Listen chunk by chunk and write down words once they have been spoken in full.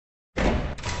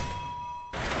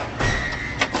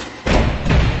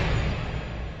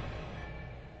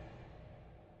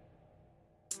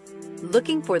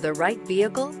Looking for the right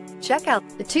vehicle? Check out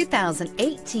the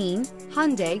 2018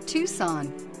 Hyundai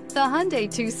Tucson. The Hyundai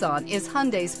Tucson is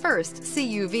Hyundai's first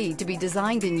CUV to be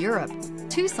designed in Europe.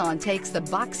 Tucson takes the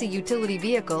boxy utility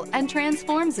vehicle and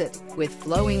transforms it. With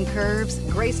flowing curves,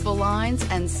 graceful lines,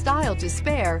 and style to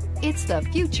spare, it's the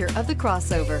future of the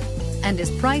crossover and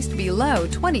is priced below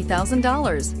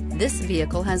 $20,000. This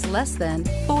vehicle has less than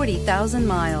 40,000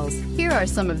 miles. Here are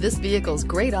some of this vehicle's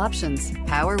great options: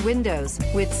 power windows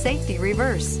with safety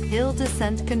reverse, hill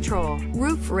descent control,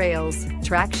 roof rails,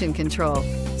 traction control,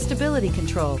 stability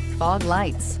control, fog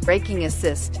lights, braking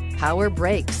assist, power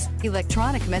brakes,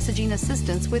 electronic messaging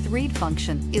assistance with read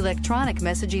function, electronic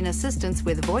messaging assistance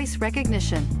with voice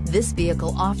recognition. This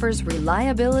vehicle offers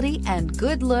reliability and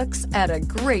good looks at a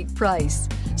great price.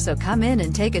 So come in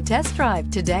and take a test drive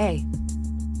today.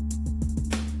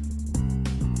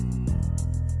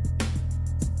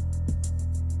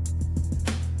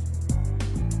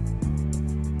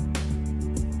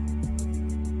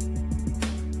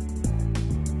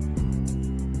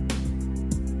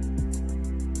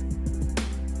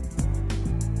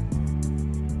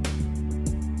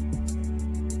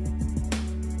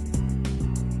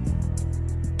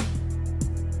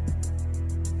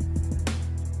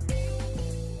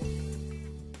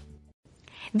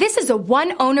 This is a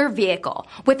one-owner vehicle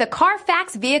with a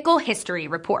Carfax Vehicle History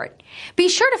Report. Be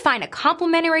sure to find a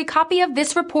complimentary copy of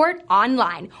this report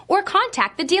online or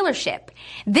contact the dealership.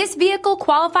 This vehicle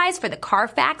qualifies for the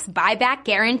Carfax Buyback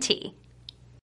Guarantee.